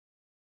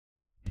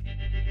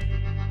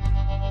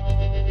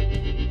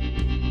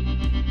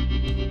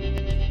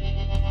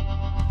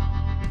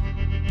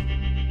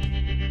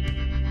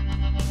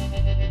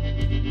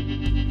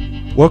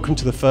Welcome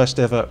to the first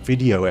ever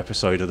video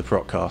episode of the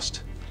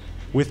Proc-Cast.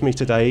 With me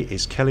today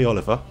is Kelly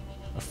Oliver,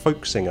 a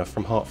folk singer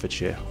from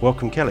Hertfordshire.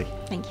 Welcome, Kelly.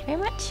 Thank you very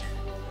much.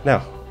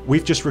 Now,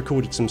 we've just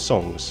recorded some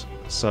songs,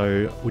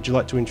 so would you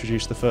like to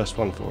introduce the first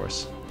one for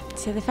us?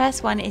 So the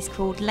first one is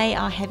called Lay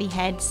Our Heavy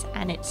Heads,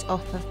 and it's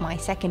off of my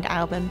second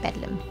album,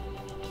 Bedlam.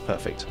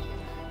 Perfect.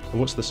 And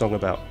what's the song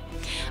about?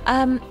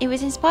 It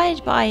was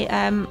inspired by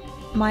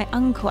my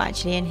uncle,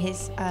 actually, and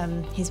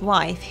his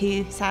wife,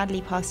 who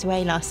sadly passed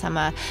away last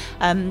summer.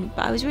 But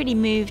I was really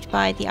moved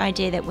by the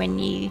idea that when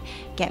you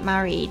get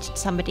married to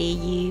somebody,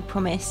 you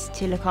promise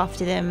to look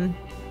after them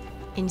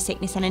in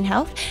sickness and in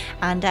health.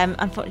 And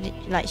unfortunately,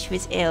 like, she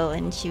was ill,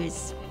 and she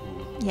was,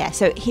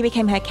 so he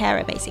became her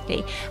carer,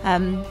 basically.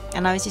 And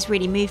I was just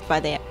really moved by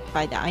the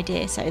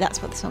idea. So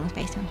that's what the song is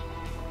based on.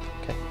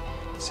 Okay,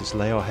 this is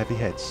Lay Our Heavy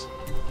Heads.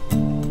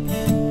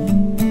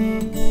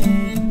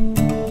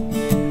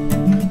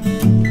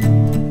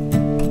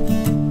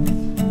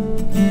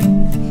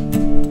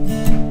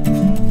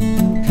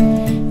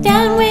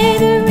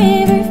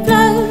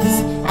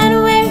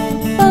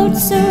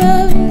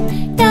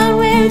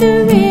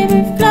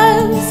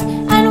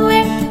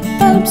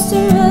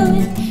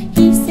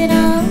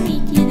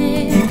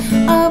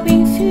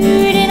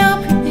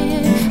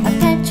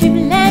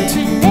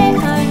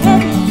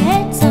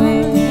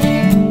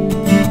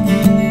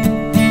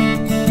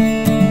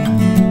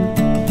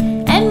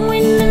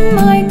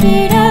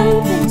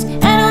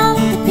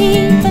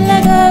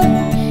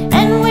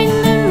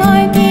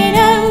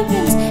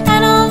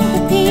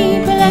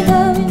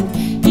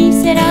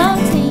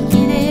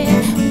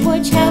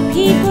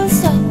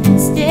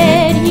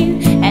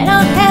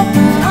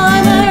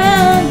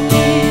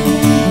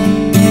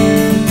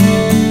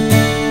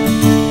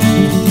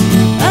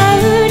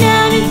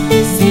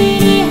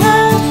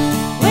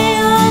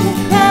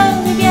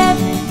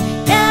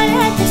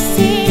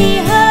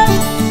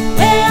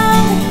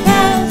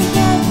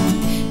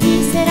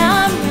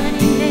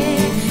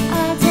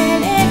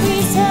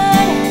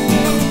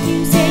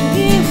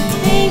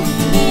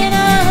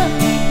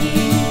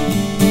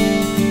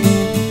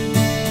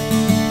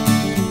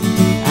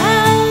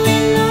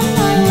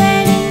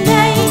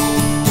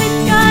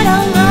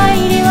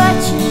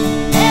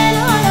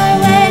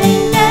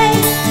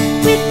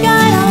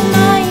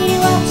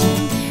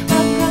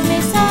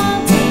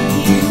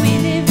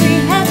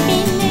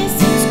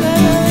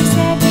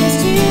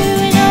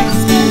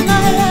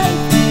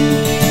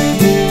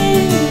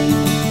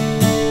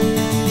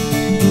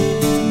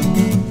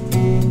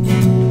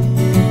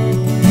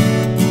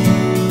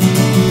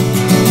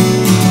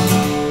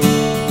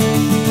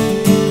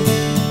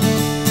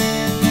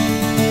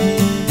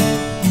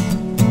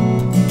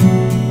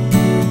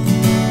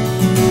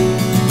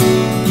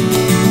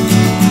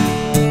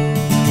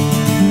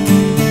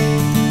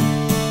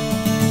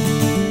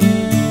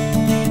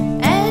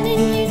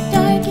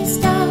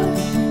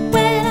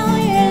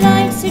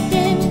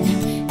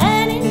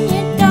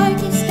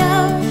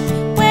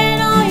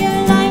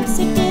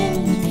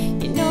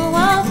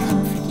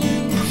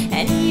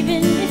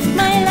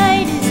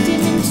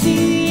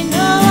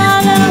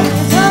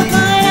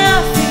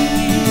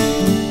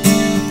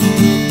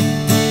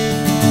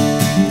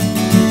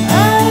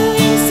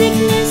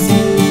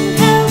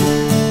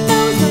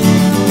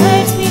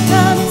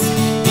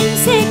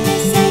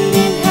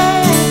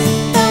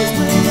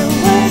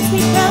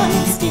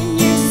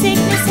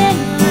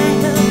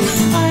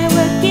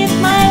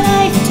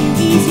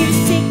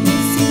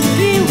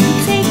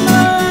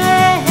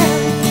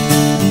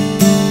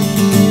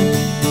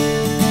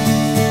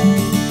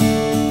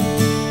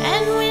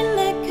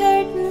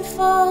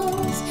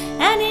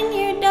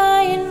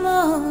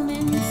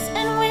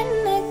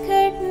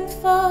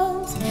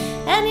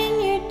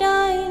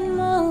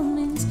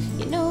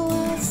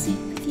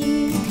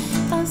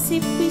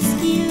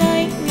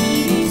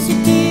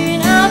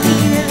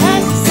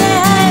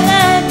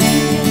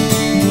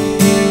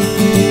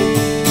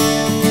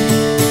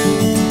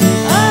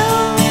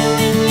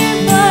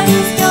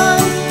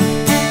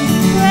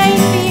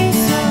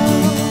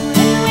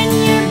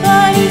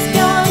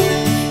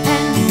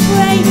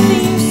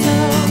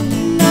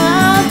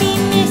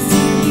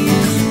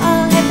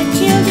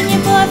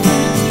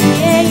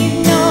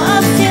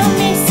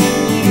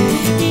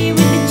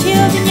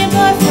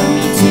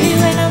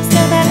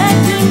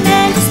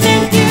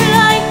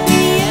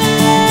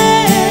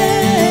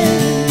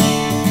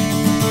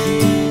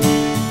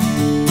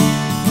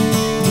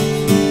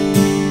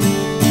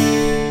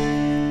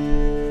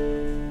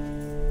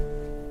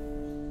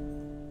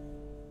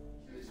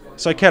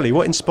 So Kelly,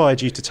 what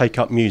inspired you to take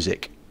up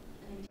music?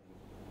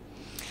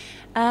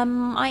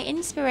 My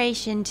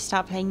inspiration to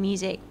start playing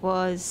music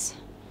was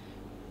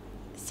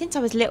since I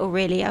was little,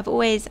 really. I've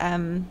always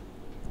been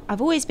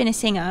a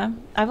singer.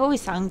 I've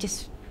always sung.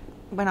 Just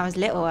when I was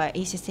little, I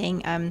used to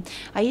sing.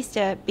 I used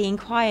to be in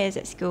choirs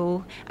at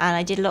school, and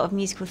I did a lot of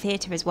musical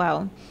theatre as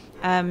well.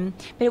 But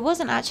it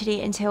wasn't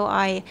actually until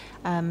I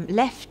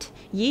left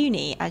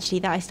uni, actually,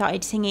 that I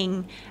started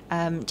singing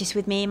just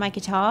with me and my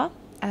guitar.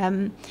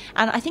 And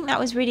I think that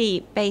was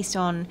really based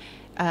on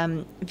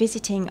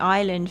visiting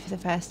Ireland for the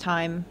first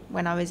time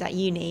when I was at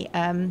uni,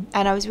 and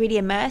I was really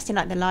immersed in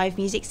like the live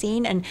music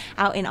scene, and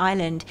out in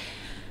Ireland,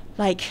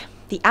 like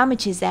the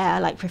amateurs there are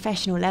like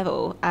professional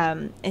level,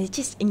 and it's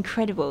just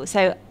incredible.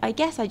 So I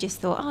guess I just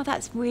thought, oh,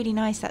 that's really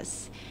nice,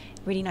 that's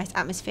really nice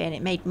atmosphere, and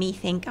it made me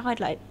think, oh, I'd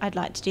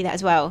like to do that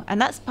as well.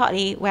 And that's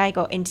partly where I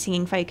got into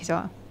singing folk as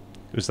well.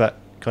 Was that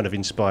kind of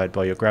inspired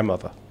by your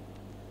grandmother?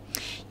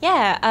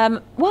 Yeah,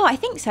 well, I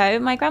think so.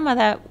 My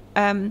grandmother,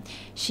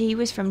 she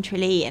was from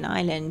Tralee in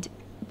Ireland,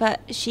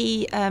 but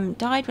she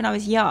died when I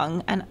was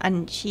young,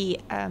 and she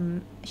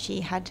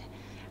had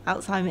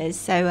Alzheimer's,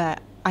 so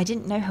I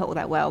didn't know her all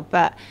that well.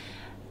 But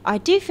I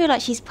do feel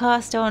like she's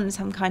passed on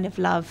some kind of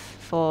love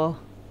for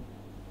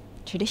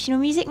traditional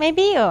music,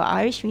 maybe, or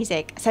Irish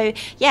music. So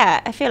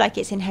yeah, I feel like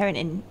it's inherent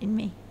in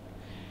me.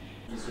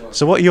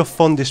 So what are your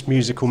fondest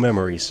musical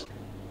memories?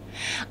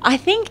 I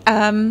think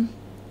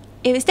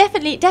it was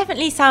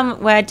definitely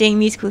somewhere doing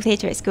musical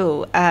theatre at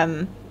school,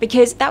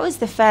 because that was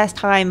the first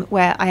time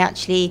where I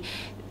actually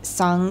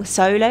sung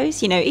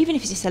solos, you know, even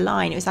if it's just a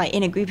line, it was like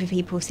in a group of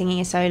people singing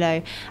a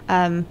solo.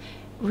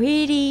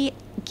 Really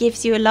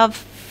gives you a love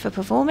for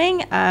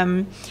performing,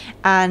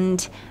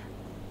 and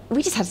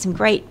we just had some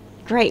great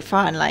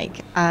fun,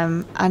 like,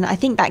 and I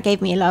think that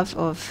gave me a love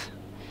of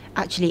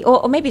actually,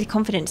 or maybe the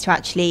confidence to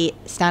actually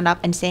stand up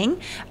and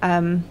sing.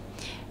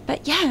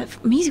 But yeah,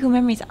 musical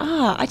memories.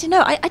 I don't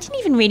know. I didn't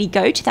even really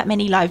go to that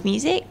many live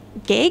music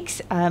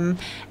gigs. That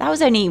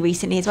was only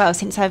recently as well,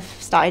 since I've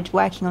started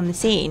working on the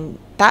scene.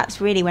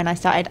 That's really when I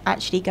started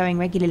actually going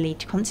regularly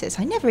to concerts.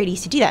 I never really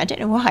used to do that. I don't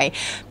know why,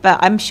 but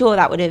I'm sure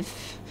that would have.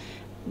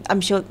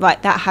 I'm sure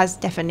like that has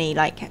definitely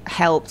like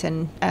helped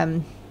and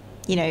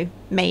you know,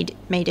 made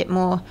it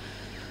more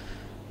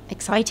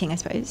exciting, I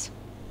suppose.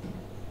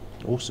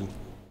 Awesome.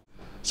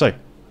 So,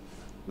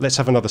 let's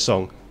have another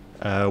song.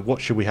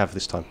 What should we have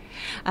this time?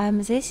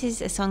 So this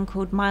is a song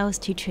called Miles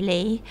to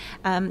Tralee.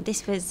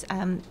 This was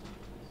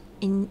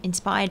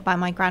inspired by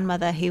my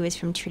grandmother, who was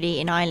from Tralee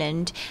in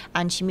Ireland,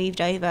 and she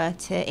moved over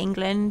to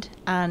England,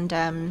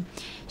 and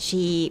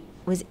she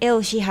was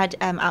ill. She had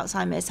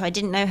Alzheimer's, so I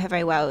didn't know her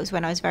very well. It was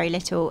when I was very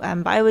little,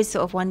 but I always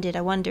sort of wondered,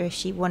 I wonder if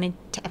she wanted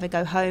to ever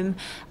go home,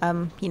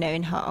 you know,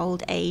 in her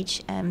old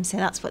age. So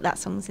that's what that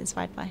song's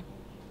inspired by.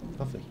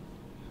 Lovely.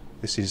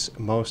 This is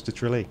Miles to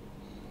Tralee.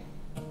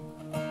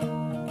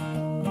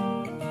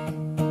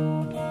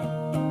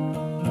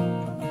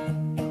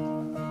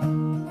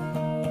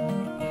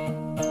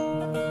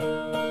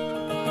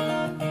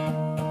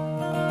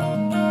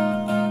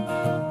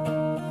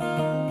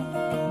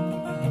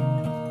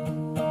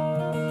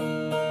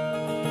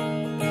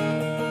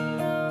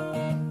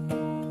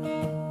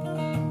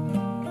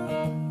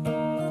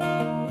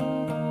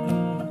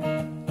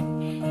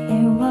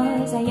 There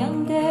was a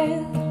young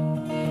girl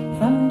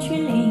from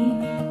Tralee,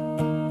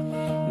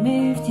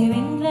 moved to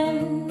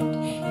England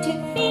to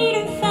feed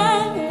her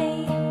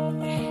family,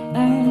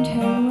 earned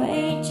her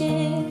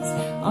wages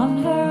on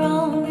her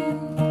own.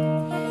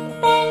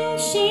 Then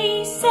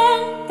she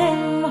sent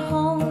them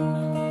home.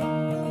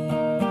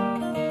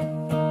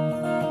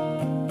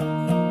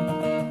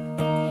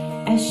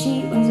 As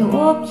she was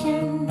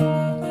walking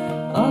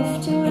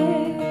off to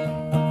work,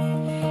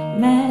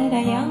 met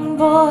a young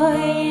boy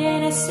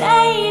in a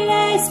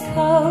sailor's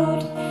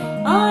coat.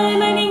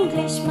 I'm an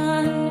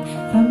Englishman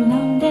from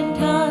London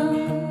town.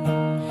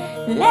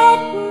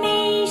 Let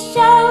me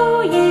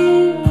show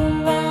you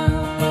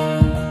around.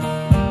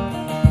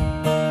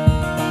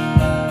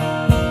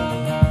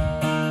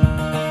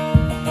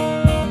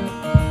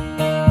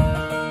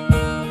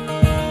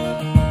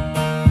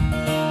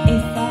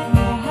 If I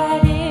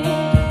had it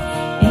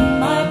in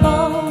my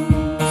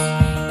bones,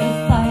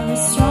 if I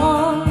was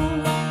strong,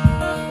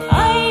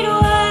 I'd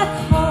walk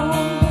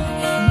home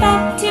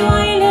back to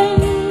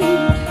Ireland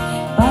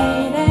by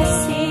the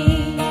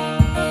sea.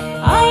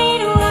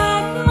 I'd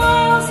walk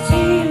miles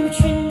to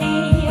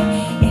Tralee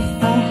if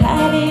I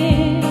had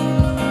it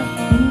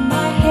in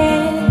my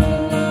head.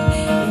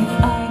 If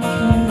I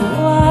could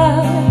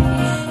walk,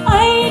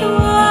 I'd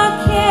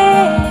walk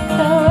it,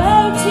 the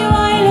road to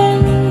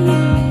Ireland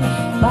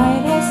by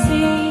the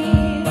sea.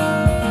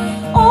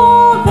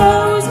 All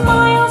those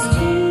miles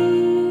to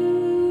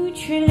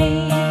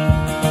Tralee.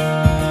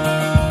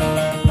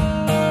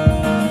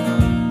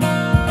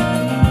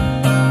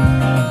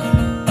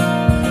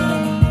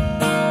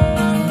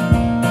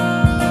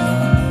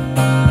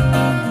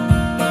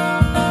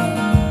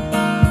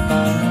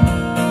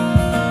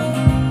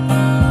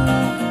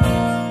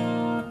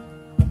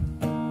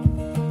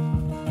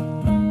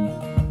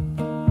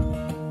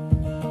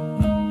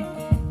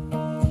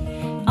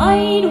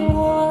 I'd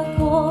walk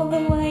all the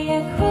way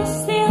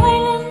across the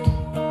island.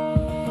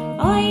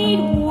 I'd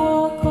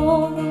walk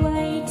all the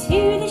way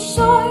to the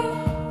shore.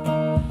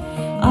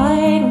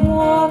 I'd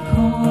walk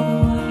all the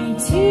way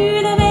to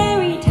the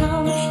very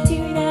town, to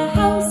the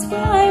house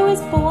where I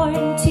was born,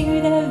 to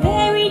the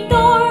very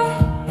door.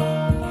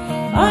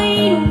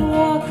 I'd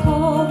walk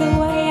all the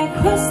way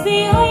across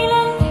the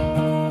island.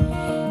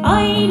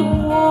 I'd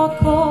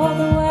walk all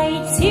the way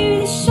to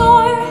the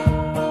shore.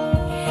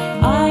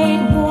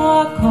 I'd walk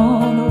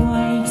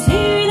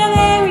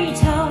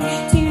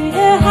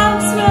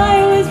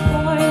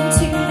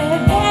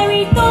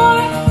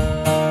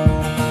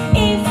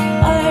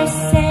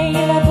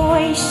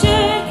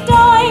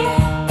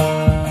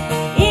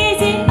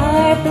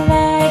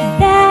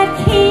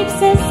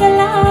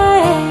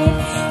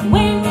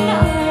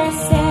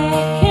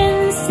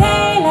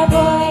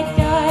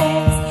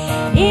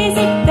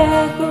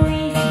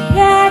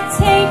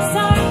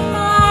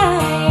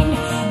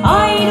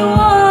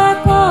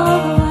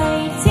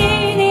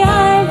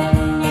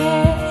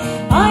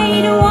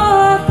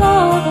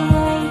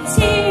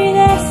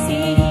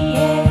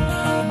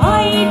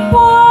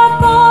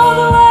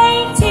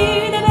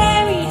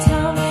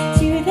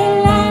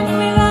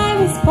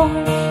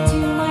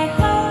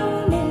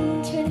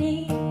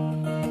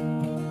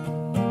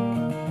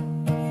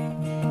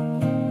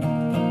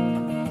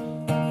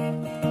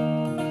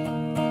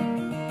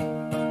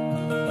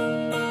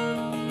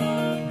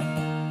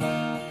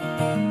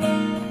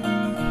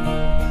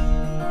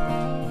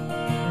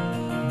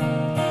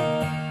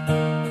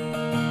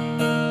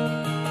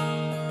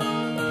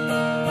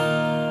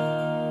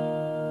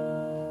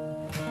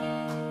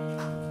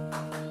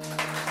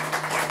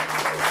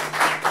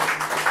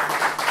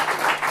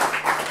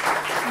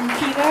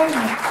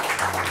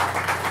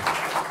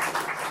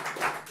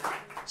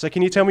So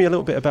can you tell me a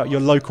little bit about your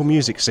local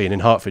music scene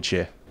in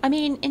Hertfordshire? I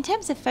mean, in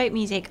terms of folk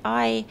music,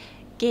 I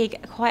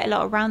gig quite a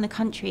lot around the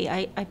country.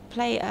 I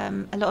play a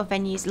lot of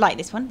venues like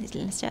this one, it's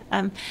Leicester,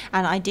 and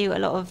I do a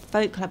lot of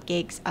folk club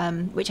gigs,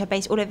 which are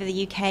based all over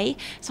the UK.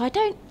 So I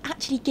don't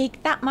actually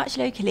gig that much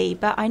locally,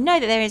 but I know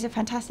that there is a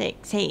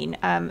fantastic scene,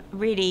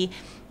 really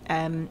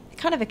kind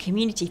of a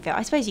community feel.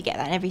 I suppose you get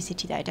that in every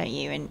city though, don't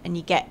you? And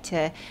you get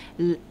to,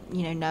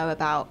 know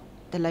about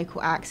the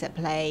local acts that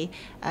play.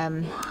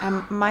 And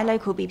my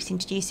local BBC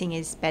Introducing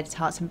is Beds,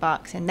 Hearts and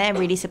Bucks, and they're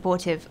really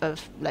supportive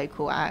of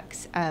local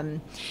acts.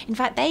 In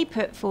fact, they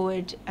put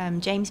forward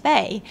James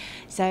Bay.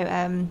 So,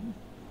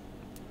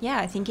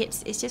 I think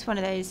it's just one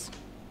of those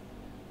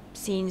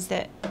scenes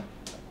that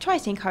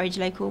tries to encourage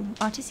local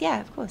artists.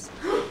 Yeah, of course.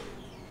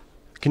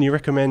 Can you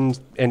recommend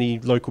any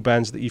local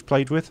bands that you've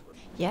played with?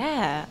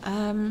 Yeah.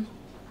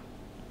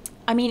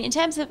 I mean, in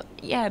terms of,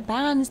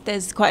 bands,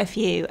 there's quite a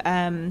few.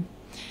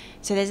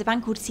 So there's a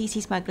band called CC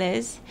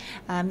Smugglers.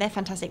 They're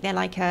fantastic. They're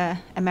like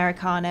a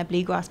Americana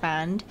bluegrass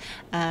band.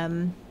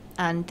 And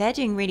they're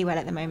doing really well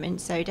at the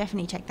moment. So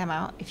definitely check them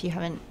out if you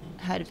haven't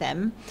heard of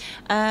them.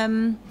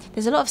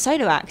 There's a lot of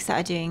solo acts that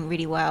are doing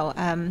really well.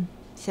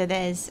 So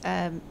there's...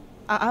 I'm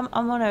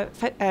on a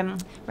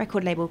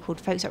record label called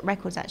Folks Up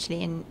Records,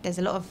 actually. And there's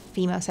a lot of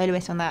female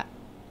soloists on that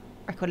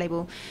record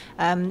label.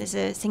 There's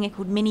a singer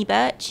called Minnie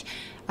Birch,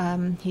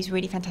 who's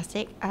really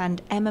fantastic.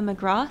 And Emma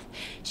McGrath.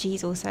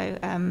 She's also...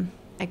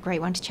 a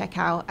great one to check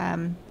out.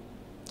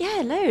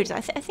 Loads.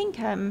 I think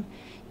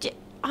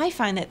I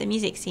find that the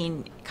music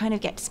scene kind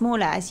of gets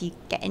smaller as you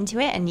get into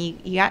it, and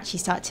you actually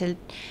start to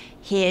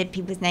hear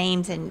people's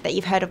names and that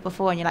you've heard of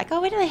before, and you're like,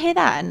 oh, where did I hear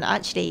that? And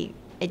actually,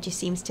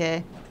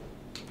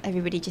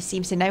 everybody just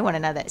seems to know one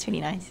another. It's really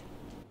nice.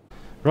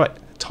 Right,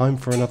 time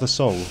for another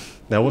song.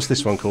 Now, what's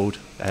this one called,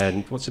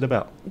 and what's it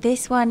about?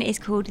 This one is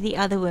called The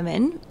Other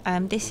Woman.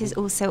 This is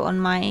also on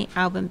my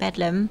album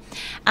Bedlam,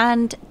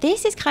 and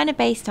this is kind of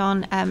based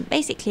on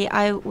basically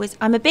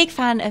I'm a big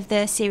fan of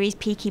the series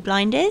Peaky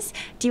Blinders.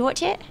 Do you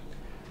watch it?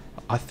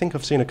 I think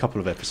I've seen a couple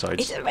of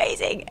episodes. It's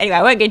amazing. Anyway,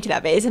 I won't go into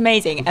that bit. It's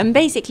amazing. And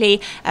basically,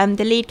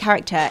 the lead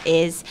character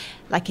is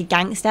like a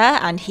gangster,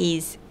 and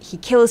he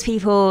kills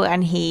people,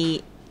 and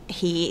he's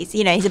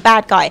he's a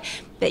bad guy,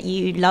 but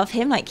you love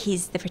him, like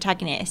he's the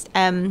protagonist.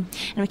 And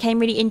I became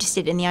really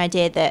interested in the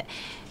idea that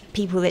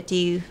people that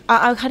do...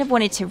 I kind of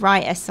wanted to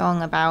write a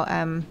song about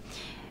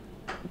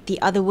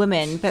the other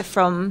woman, but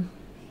from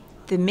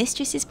the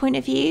mistress's point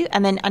of view.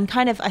 And I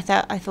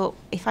thought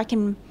if I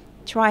can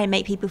try and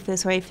make people feel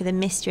sorry for the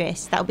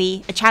mistress, that'll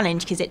be a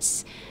challenge because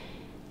it's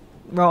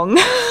wrong.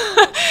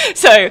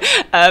 So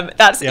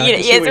that's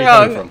it's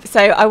wrong. So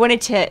I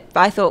wanted to, but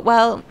I thought,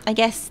 well, I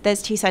guess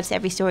there's two sides to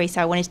every story,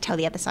 so I wanted to tell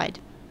the other side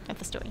of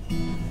the story.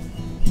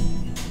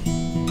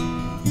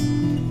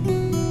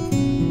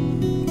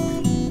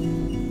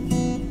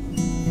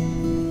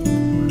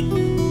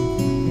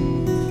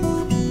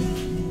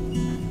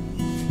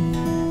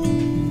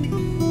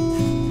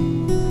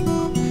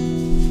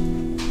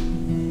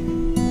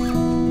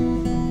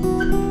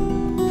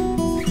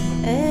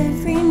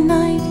 Every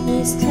night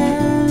he's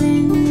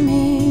telling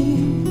me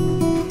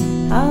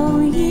how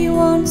he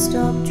won't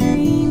stop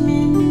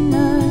dreaming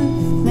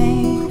of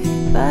me,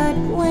 but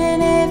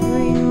when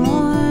every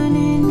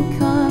morning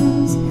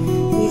comes,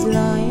 he's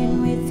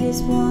lying with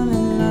his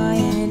woman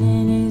lying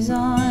in his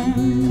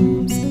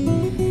arms,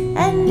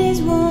 and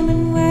his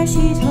woman where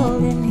she's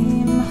holding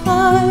him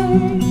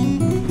hard.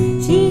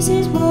 She's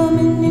his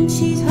woman and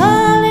she's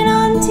holding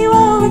on to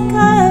all the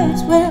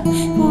cards. Well,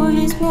 for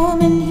his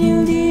woman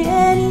he'll do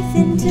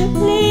anything to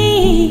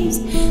please.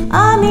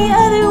 I'm the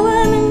other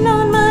woman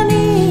on my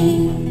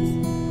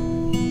knees.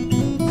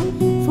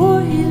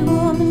 For his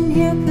woman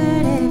he'll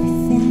put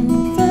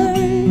everything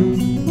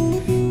first.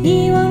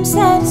 He won't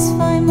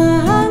satisfy my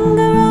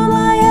hunger or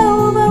my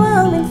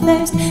overwhelming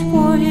thirst.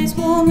 For his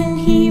woman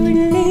he would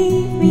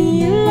leave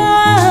me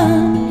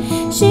alone.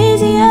 She's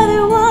the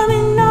other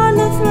woman on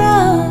the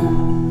throne.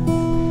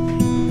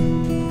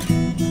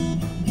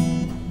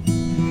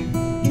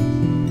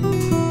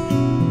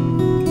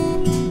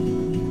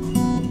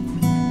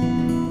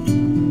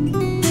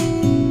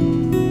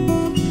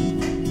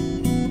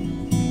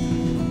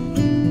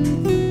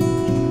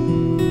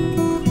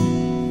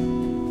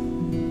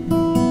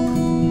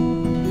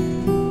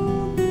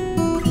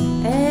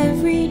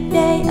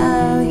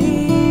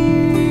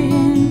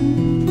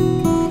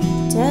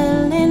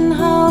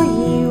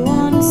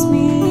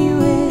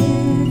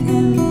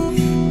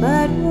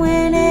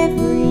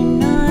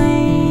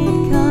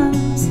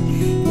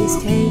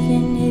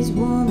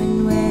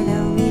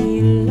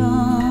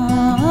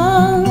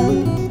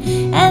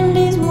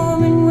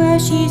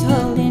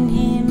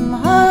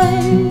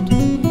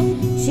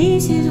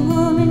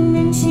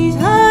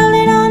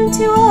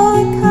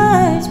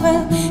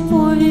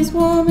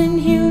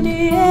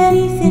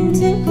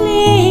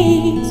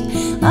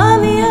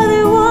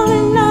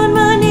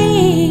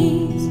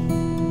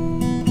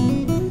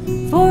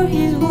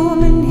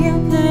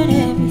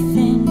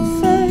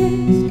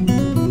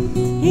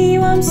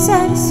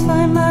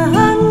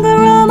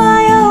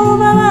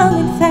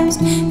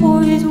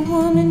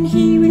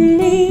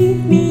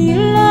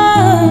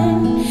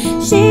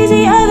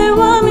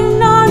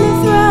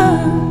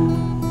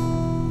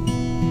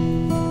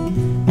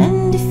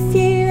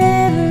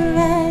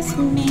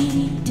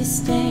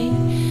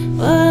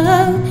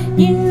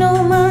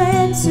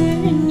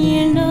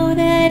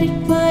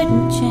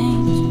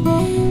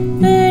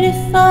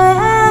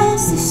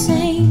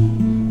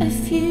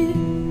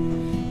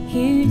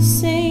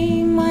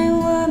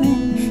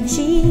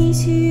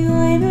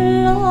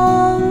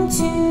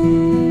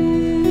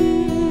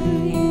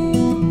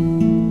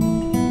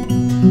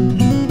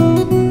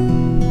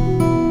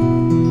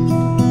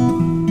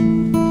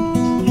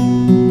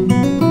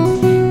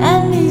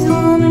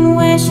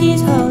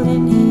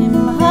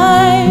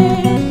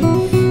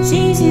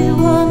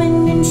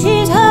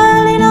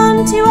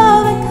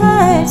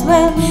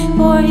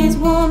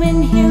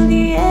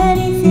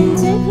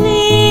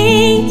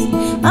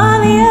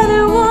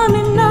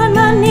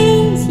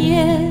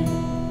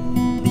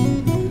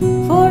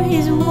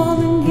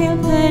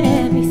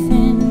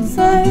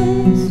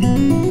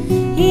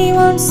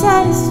 won't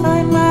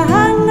satisfy my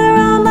hunger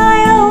or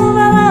my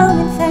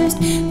overwhelming thirst.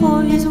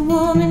 For his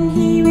woman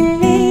he will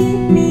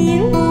leave me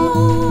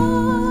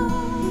alone.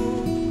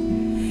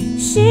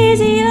 She's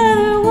the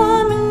other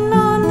woman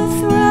on the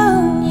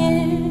throne,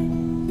 yeah.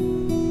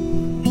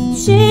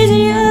 She's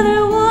the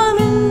other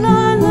woman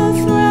on the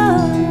throne.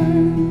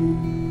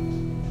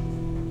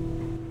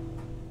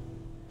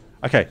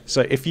 Okay,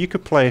 so if you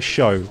could play a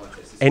show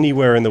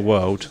anywhere in the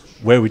world,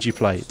 where would you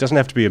play? It doesn't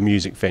have to be a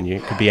music venue,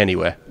 it could be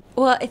anywhere.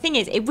 Well, the thing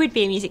is, it would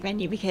be a music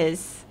venue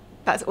because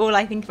that's all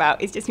I think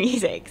about is just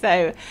music.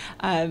 So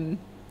I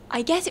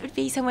guess it would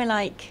be somewhere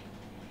like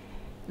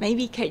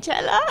maybe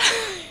Coachella,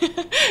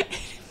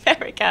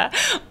 America,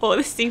 or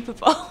the Super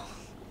Bowl.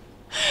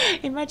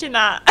 Imagine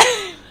that.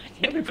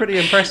 That'd be pretty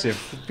impressive,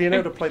 being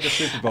able to play the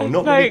Super Bowl.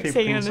 Not Folk many people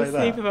singing can on say the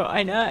that. Super Bowl.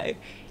 I know.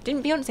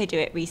 Didn't Beyonce do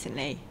it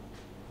recently?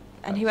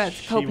 And who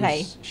else?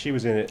 Coldplay. She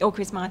was in it. Or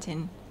Chris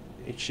Martin.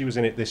 She was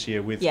in it this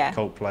year with Yeah.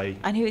 Coldplay.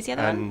 And who was the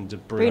other one?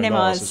 And Bruno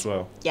Mars as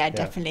well. Yeah,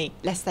 definitely.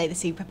 Let's say the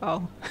Super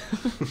Bowl.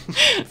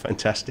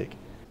 Fantastic.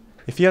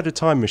 If you had a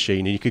time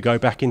machine and you could go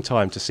back in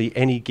time to see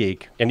any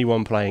gig,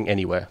 anyone playing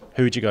anywhere,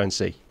 who would you go and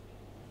see?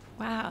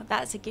 Wow,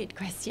 that's a good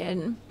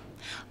question.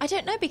 I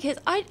don't know because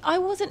I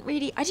didn't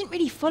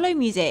really follow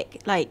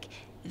music like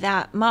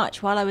that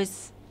much while I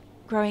was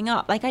growing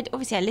up. Like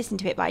obviously I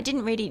listened to it, but I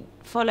didn't really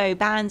follow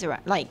bands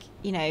around, like,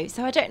 you know,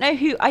 so I don't know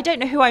who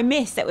I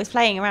missed that was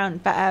playing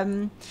around. But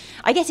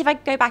I guess if I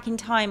could go back in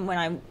time when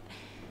I,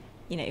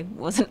 you know,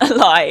 wasn't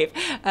alive,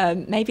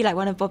 maybe like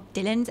one of Bob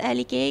Dylan's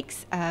early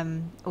gigs,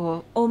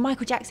 or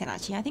Michael Jackson.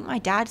 Actually, I think my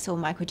dad saw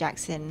Michael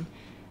Jackson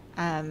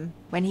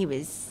when he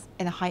was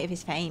in the height of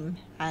his fame,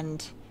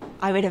 and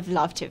I would have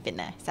loved to have been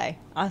there. So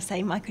I'll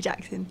say Michael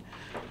Jackson.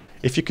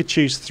 If you could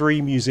choose 3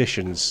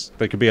 musicians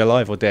that could be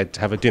alive or dead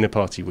to have a dinner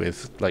party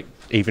with, like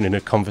even in a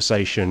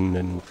conversation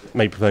and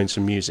maybe playing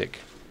some music,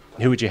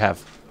 who would you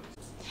have?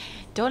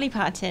 Dolly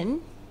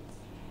Parton.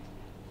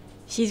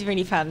 She's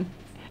really fun.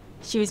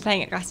 She was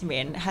playing at Glastonbury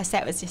and her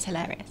set was just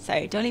hilarious.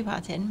 So Dolly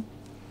Parton.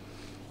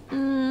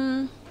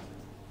 Alanis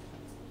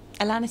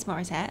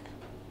Morissette,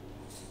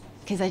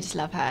 because I just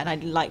love her and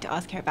I'd like to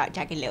ask her about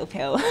Jagged Little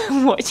Pill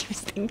and what she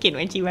was thinking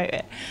when she wrote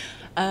it.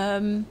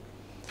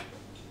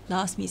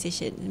 Last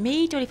musician,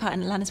 me, Dolly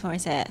Parton, Alanis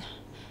Morissette.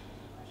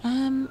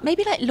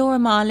 Maybe like Laura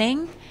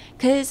Marling,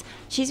 because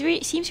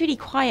seems really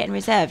quiet and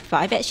reserved, but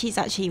I bet she's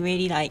actually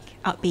really like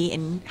upbeat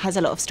and has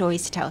a lot of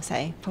stories to tell.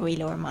 So probably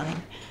Laura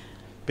Marling.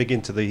 Big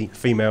into the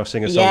female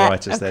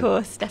singer-songwriters then? Yeah, of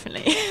course,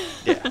 definitely.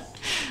 Yeah.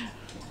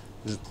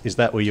 Is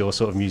that where your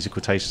sort of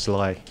musical tastes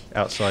lie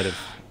outside of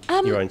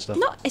your own stuff?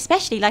 Not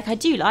especially. Like I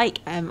do like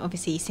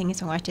obviously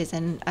singer-songwriters,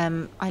 and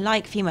I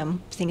like female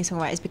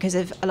singer-songwriters because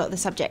of a lot of the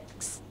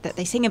subjects that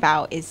they sing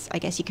about is, I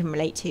guess, you can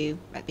relate to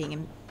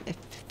being a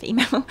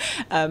female.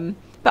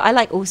 But I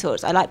like all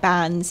sorts. I like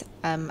bands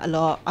a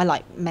lot. I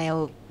like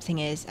male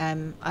singers.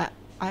 I'm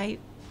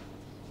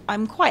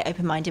quite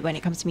open-minded when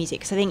it comes to music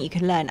because I think you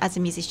can learn, as a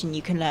musician,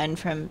 you can learn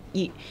from,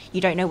 you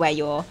don't know where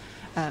your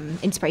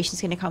inspiration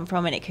is going to come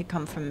from, and it could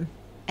come from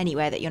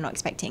anywhere that you're not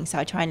expecting. So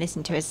I try and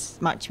listen to as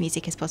much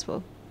music as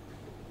possible.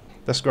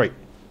 That's great.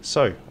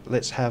 So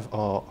let's have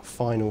our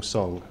final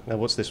song. Now,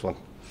 what's this one?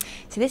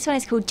 So this one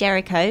is called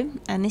Jericho,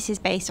 and this is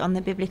based on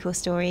the biblical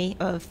story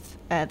of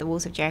the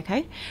walls of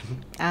Jericho.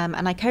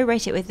 And I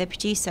co-wrote it with the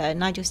producer,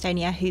 Nigel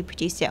Stonier, who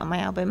produced it on my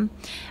album.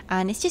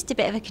 And it's just a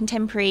bit of a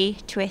contemporary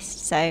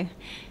twist, so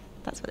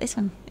that's what this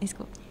one is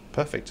called.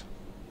 Perfect.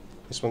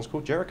 This one's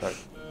called Jericho.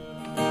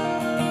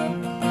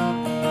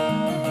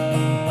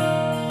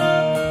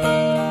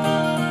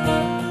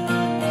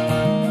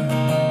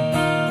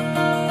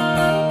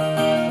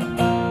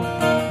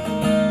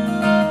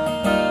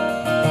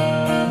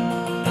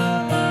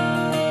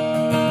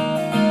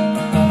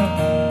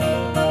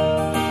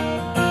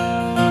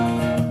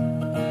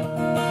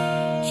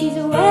 She's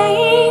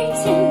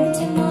waiting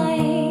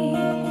tonight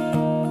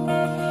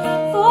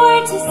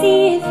for to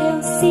see if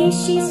he'll see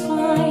she's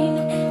fine.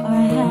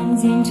 Our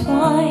hands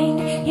entwined,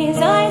 his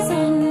eyes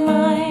on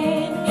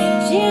mine.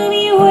 She'll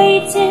be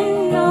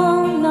waiting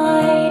all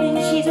night, and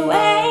she's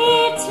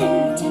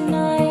waiting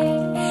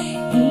tonight.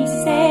 He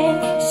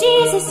said,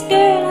 she's this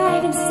girl I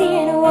haven't seen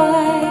in a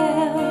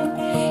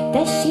while.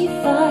 Does she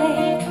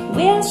fight?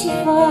 Will she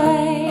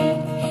fight?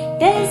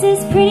 Does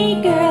this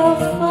pretty girl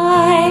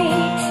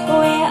fight?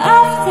 Way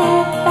off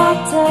the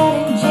battle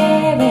in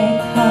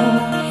Jericho.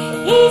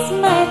 He's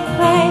my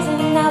prize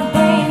and I'll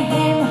bring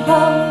him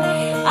home.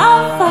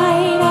 I'll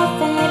fight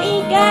off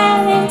any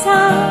girl in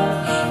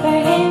town.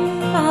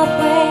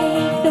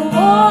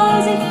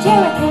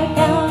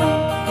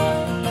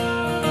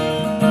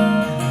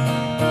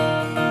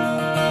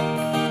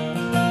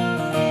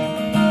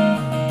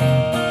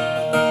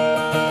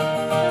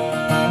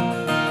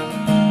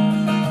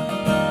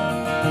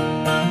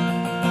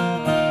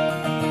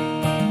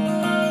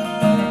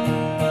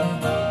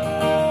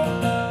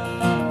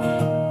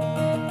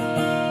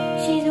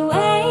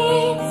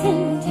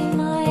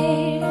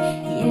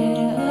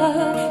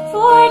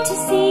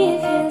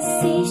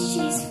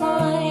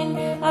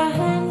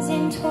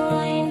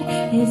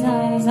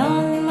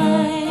 on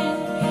mine.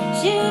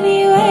 She'll be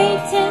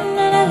waiting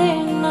another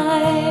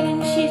night,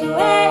 and she's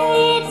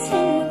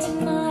waiting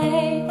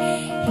tonight.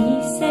 He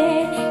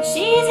said,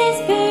 she's as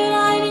good,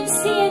 I didn't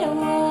see it a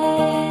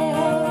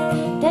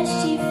while. Does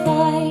she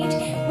fight?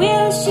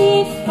 Will she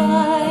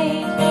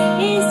fight?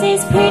 Is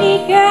this pretty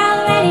girl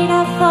ready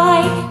to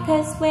fight?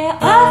 'Cause we're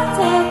off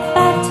to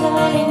battle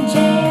in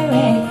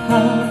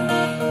Jericho.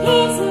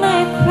 He's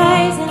my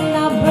prize and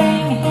I'll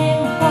bring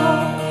him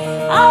home.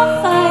 I'll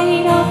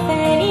fight off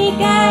any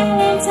girl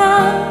in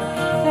town.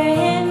 For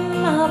him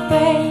I'll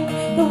break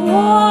the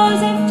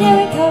walls of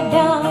Jericho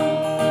down.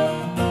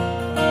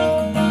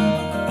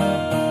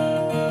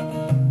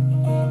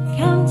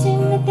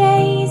 Counting the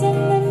days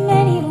and the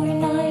many more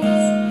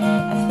nights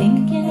of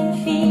thinking and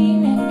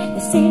feeling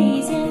the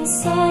city's in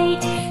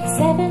sight.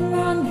 7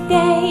 long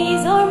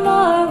days or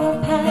more will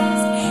pass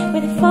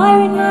with a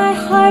fire in my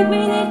heart,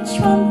 with a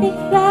trumpet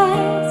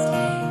blast.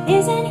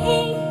 Isn't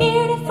he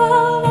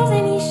beautiful?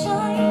 Doesn't he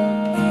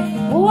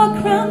shine? Walk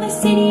round the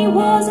city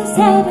walls a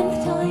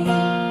 7th time.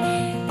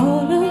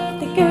 All of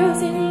the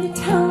girls in the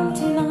town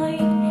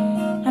tonight,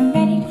 I'm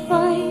ready to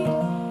fight.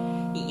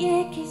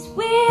 Yeah, 'cause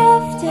we're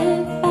off to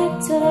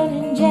battle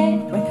in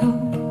Jericho.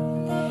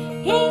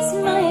 He's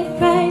my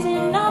prize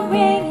and I'll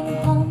bring him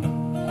home.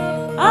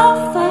 I'll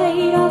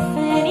fight off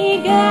any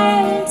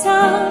girl in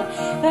town.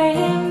 For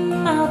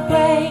him I'll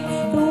break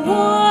the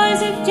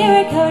walls of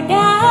Jericho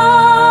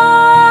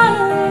down.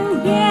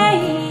 Yeah,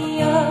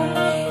 yeah.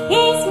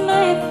 He's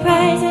my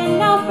prize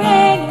and I'll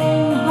bring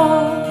him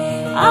home.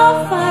 I'll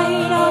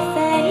fight off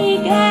any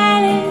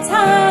girl in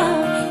town.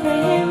 For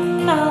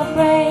him I'll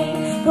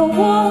break the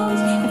walls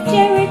of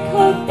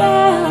Jericho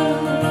down.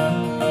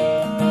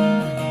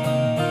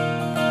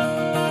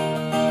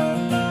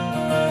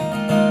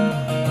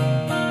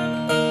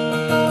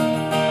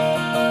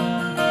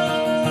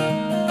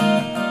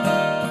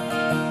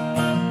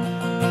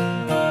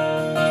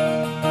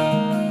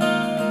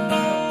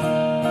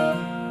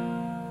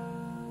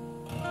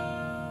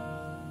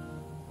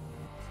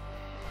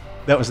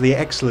 That was the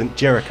excellent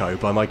Jericho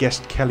by my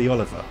guest Kelly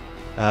Oliver.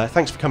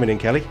 Thanks for coming in,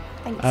 Kelly.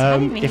 Thanks for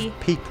having me. If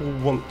people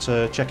want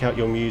to check out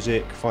your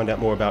music, find out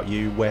more about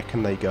you, where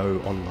can they go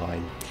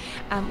online?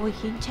 Well, you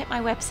can check my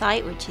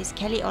website, which is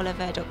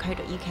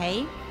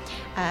kellyoliver.co.uk.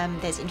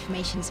 There's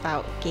information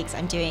about gigs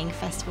I'm doing,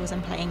 festivals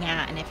I'm playing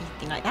at, and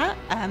everything like that.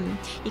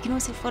 You can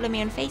also follow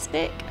me on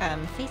Facebook,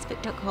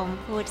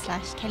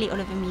 facebook.com/Kelly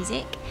Oliver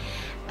Music.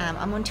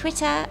 I'm on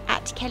Twitter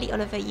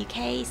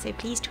 @KellyOliverUK, so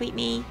please tweet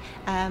me.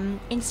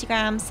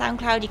 Instagram,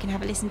 SoundCloud, you can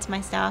have a listen to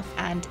my stuff,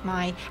 and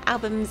my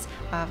albums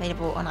are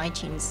available on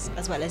iTunes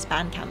as well as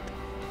Bandcamp.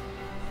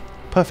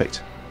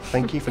 Perfect.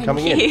 Thank you for Thank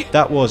coming you. in.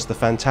 That was the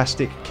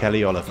fantastic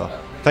Kelly Oliver.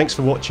 Thanks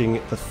for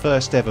watching the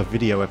first ever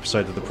video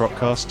episode of the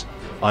Proc-Cast.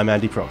 I'm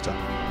Andy Proctor.